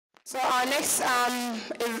So our next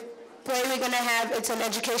play we're going to have, it's an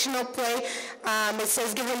educational play. It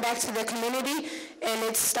says giving back to the community, and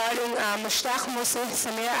it's starting Mushtaq Musa,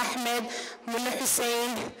 Samir Ahmed, Munna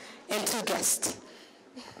Hussein, and 2 guests.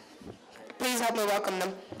 Please help me welcome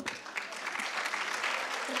them.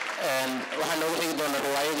 waxaan noogu xigi doonaa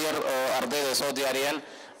riwaayad yar oo ardayda soo diyaariyeen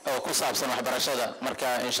oo ku saabsan waxbarashada marka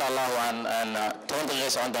insha Allah waan 10 daqiiqo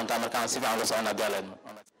socon doontaa markaan si fiican u soconaa diyaaleedno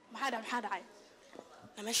maxaa dhacay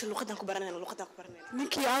meesha luqadan ku baranayna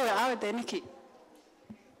ninkii aawe ninkii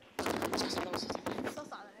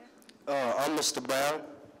I'm Mr. Brown.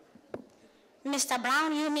 Mr. Brown,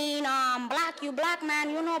 you mean black, you black man,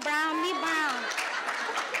 you know brown, me brown.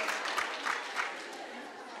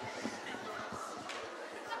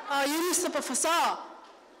 You Mr. Professor?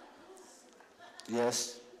 Yes.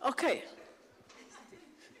 Okay.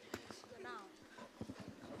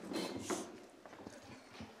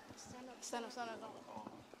 Stand up.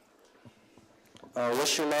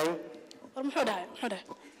 What's your name?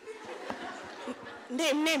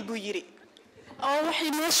 name buu yiri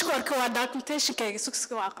waxay meesha ku arkaa waa documentation-kayga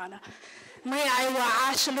sugsiga waa aqaana magacay waa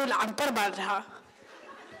caashilul cambar baan dhahaa.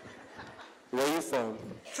 Where you from?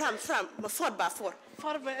 from Fort Bafor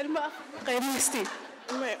ilma qaybisti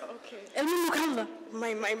okay ilma mukalla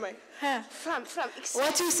my ha from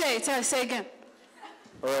what you say again.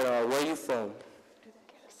 Alright, where you from?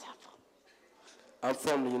 I'm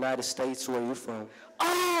from the United States. Where you from?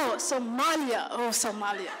 Oh, Somalia.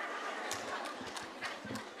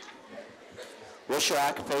 What's your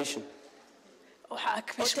occupation?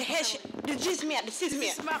 This is me. I'm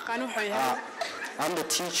the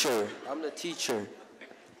teacher.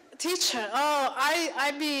 Teacher. Oh,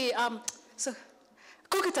 I be so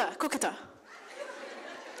cookita.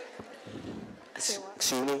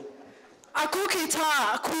 Excuse me? A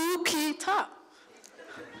cookita.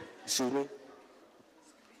 Excuse me?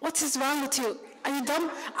 What is wrong with you? Are you dumb?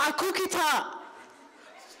 A cookita.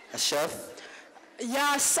 A chef?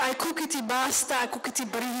 Yes, I cook it pasta, I cook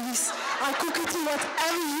it breeze, I cook it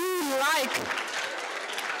whatever you like.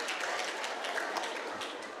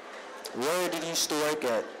 Where did you used to work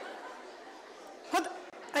at? What?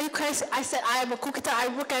 Are you crazy? I said I am a cooker. I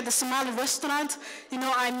work at the Somali restaurant. You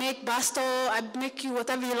know, I make pasta, I make you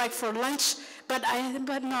whatever you like for lunch. But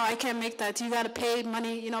no, I can't make that. You gotta pay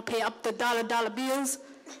money, you know, pay up the dollar bills.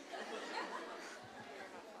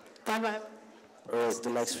 Bye. All right, the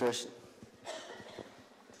next person.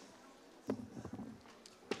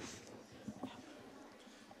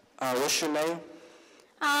 What's your name?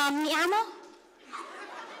 Mi amo.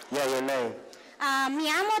 Yeah, your name. Mi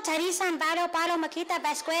amo Teresa Amparo Palo Maquita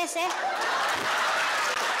Vasquez.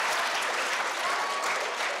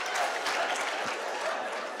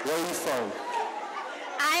 Where are you from?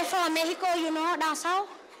 I'm from Mexico, you know, down south.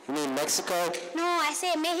 You mean Mexico? No, I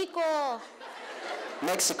said Mexico.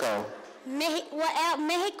 Mexico? What else?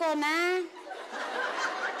 Mexico, man.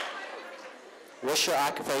 What's your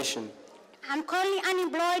occupation? I'm currently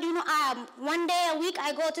unemployed, you know. 1 day a week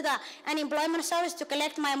I go to the unemployment service to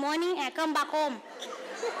collect my money and come back home.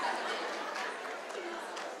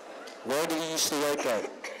 Where did you used to work at?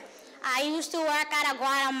 I used to work at a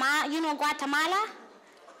Guatemala, you know Guatemala?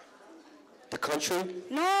 The country?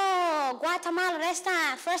 No, Guatemala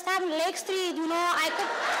restaurant. First time Lake Street, you know, I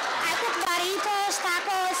cook burritos,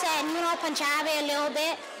 tacos, and, you know, Punjabi a little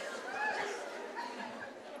bit.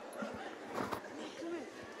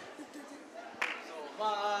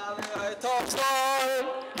 Top star!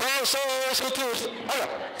 Sir,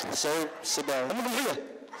 sit down.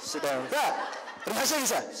 Sit down. Sit down,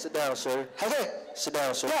 sir. Sit down,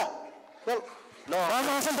 sir. No. Sit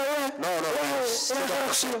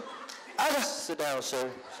down, sir.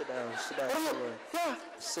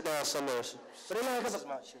 Sit down somewhere. Sit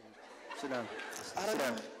down.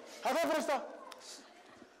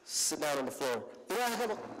 Sit down on the floor.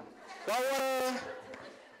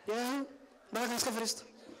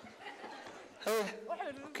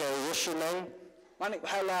 Okay, what's your name? Ali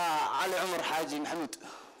Umar Haji Mahmoud.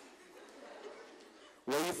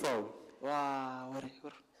 Where are you from?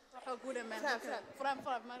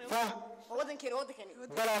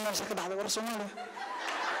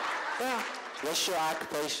 What's your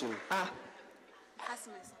occupation?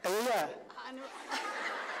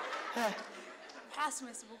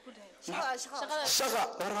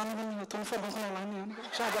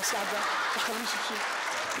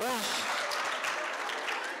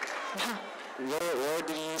 Where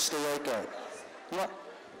did you used to work at?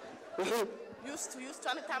 used to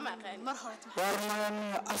أنا تعمق يعني مرة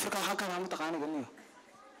أفريقيا حكنا متقاني قلني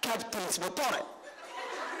كابتن سبورتوري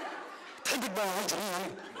تحب بقى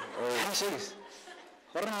هالجريمة يعني شيء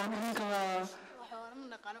برا منك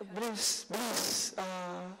Please, please.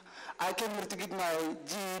 I came here to get my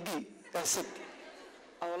GED. That's it.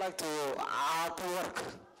 I would like to work.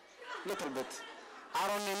 Little bit. I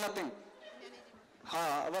don't need nothing.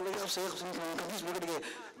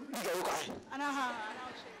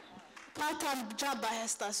 part-time job baa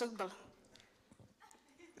haystaa sug bal.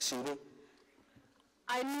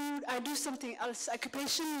 I do something else.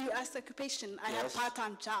 Occupation, you asked occupation. I have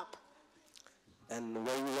part-time job. And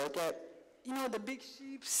where you work at? You know, the big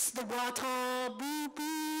sheeps, the water, boop,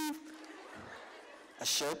 boop. A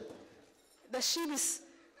ship? The sheep is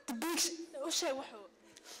the big,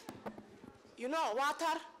 you know,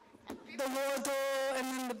 water, the water, and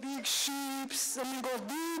then the big sheeps, and then go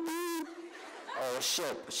boop, boop. Oh, a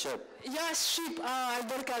ship. Yes, sheep. I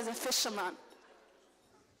work as a fisherman.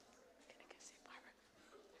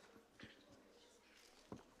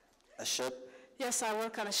 A ship? Yes, I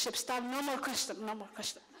work on a ship. Stop. No more question. No more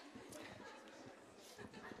question.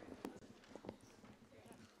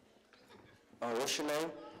 Oh, what's your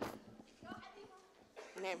name?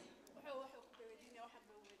 Name.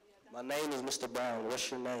 My name is Mr. Brown. What's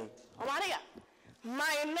your name?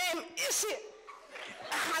 My name is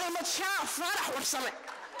Xafladii.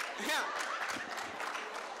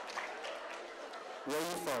 Where are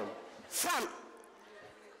you from? From.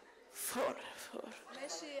 Four.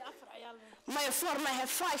 My four, I have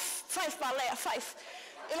five. Five, Balaya, five.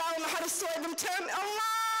 Ilaahu naxariisto way dhinteen.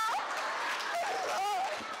 Allah!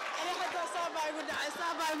 Ani hadda saabaa igu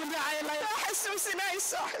dhacay. La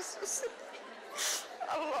xasuusinayso.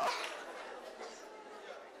 Allah.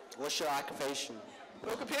 What's your occupation?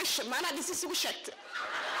 Occupation, maana dhisi isugu sheegtay.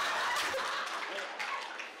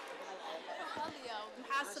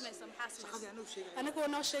 Anigu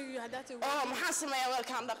noo sheegayo haddaad maxaa sameeyaa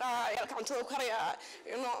weelkaan dhaqaa, weelkaan cuntada kariyaa,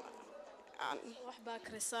 you know. Wax baa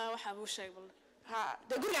karisaa, waxa buu sheeg bal.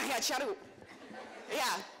 De guriga hagaajiyo anigu.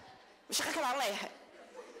 Shaqo kale aan leeyahay.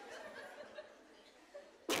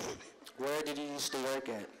 Where did you used to work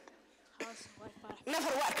at?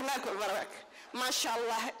 Never work, never work. Masha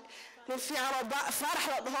Allah. Nin fiican oo faarax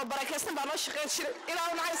la dhaho barakaysan baa noo shaqayn jiray.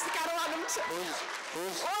 Ilaahu naxariista kaana waa dhintay.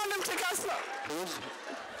 Waa dhintay kaasna.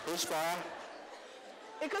 Who's Farah?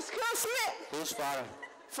 Excuse me. Who's Farah?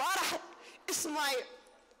 Farah is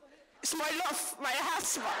my love, my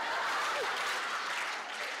husband.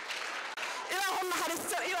 Ilaahu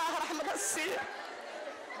naxariista, Ilaahu raxmad siiyo.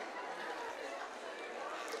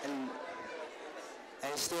 And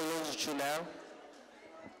he still lives with you now?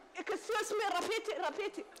 Excuse me,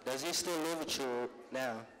 repeat it. Does he still live with you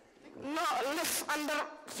now? No, live under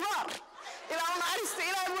floor. Ilaahu naxariista,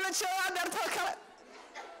 Ilaahu mula joogaa darto kale.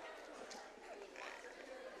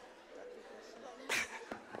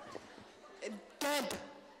 Dead.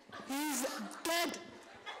 He's dead.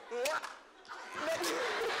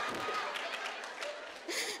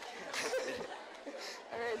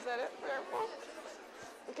 Alright, is that it?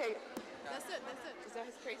 Okay. That's it. Is that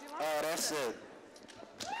his crazy one? Oh, that's it.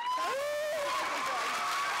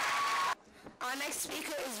 Our next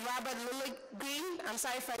speaker is Robert Lilligreen. I'm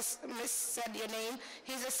sorry if I missaid your name.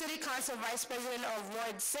 He's the City Council Vice President of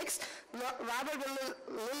Ward 6. Robert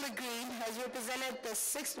Lilligreen has represented the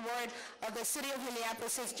 6th Ward of the City of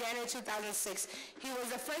Minneapolis since January 2006. He was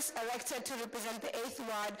the first elected to represent the 8th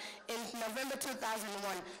Ward in November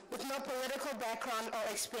 2001 with no political background or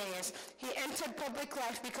experience. He entered public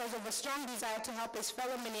life because of a strong desire to help his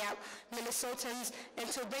fellow Minnesotans and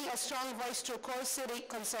to bring a strong voice to core city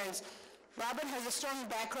concerns. Robert has a strong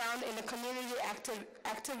background in the community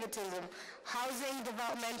activism, housing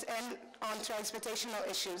development, and on transportational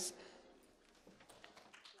issues.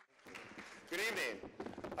 Good evening.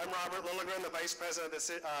 I'm Robert Lilligren, the Vice President of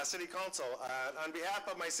the City Council. On behalf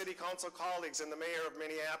of my City Council colleagues and the Mayor of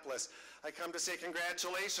Minneapolis, I come to say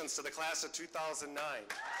congratulations to the class of 2009.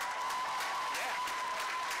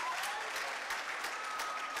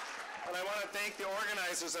 And I want to thank the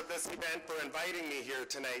organizers of this event for inviting me here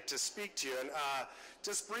tonight to speak to you. And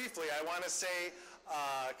just briefly, I want to say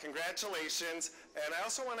congratulations, and I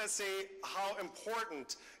also want to say how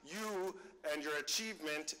important you and your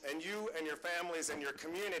achievement and you and your families and your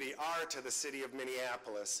community are to the city of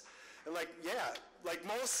Minneapolis. And like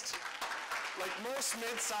most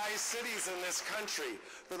mid-sized cities in this country,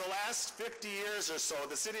 for the last 50 years or so,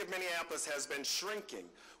 the city of Minneapolis has been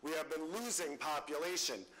shrinking. We have been losing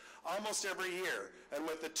population almost every year. And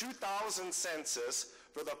with the 2000 census,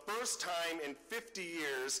 for the first time in 50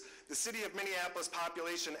 years, the city of Minneapolis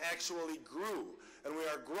population actually grew, and we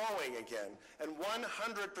are growing again. And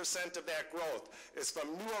 100% of that growth is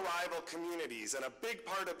from new arrival communities, and a big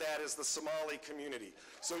part of that is the Somali community.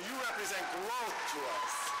 So you represent growth to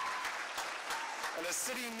us. And a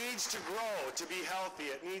city needs to grow to be healthy.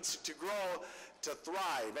 It needs to grow to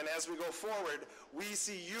thrive. And as we go forward, we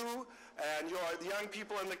see you and the young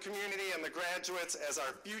people in the community and the graduates as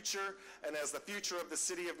our future and as the future of the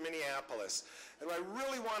city of Minneapolis. And I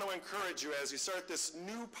really want to encourage you as you start this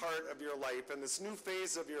new part of your life and this new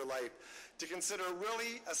phase of your life to consider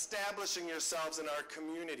really establishing yourselves in our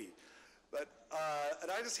community. But, and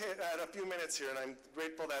I just had a few minutes here, and I'm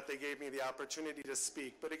grateful that they gave me the opportunity to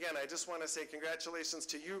speak. But again, I just want to say congratulations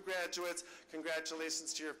to you graduates,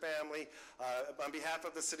 congratulations to your family. On behalf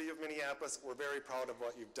of the city of Minneapolis, we're very proud of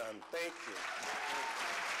what you've done. Thank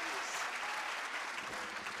you.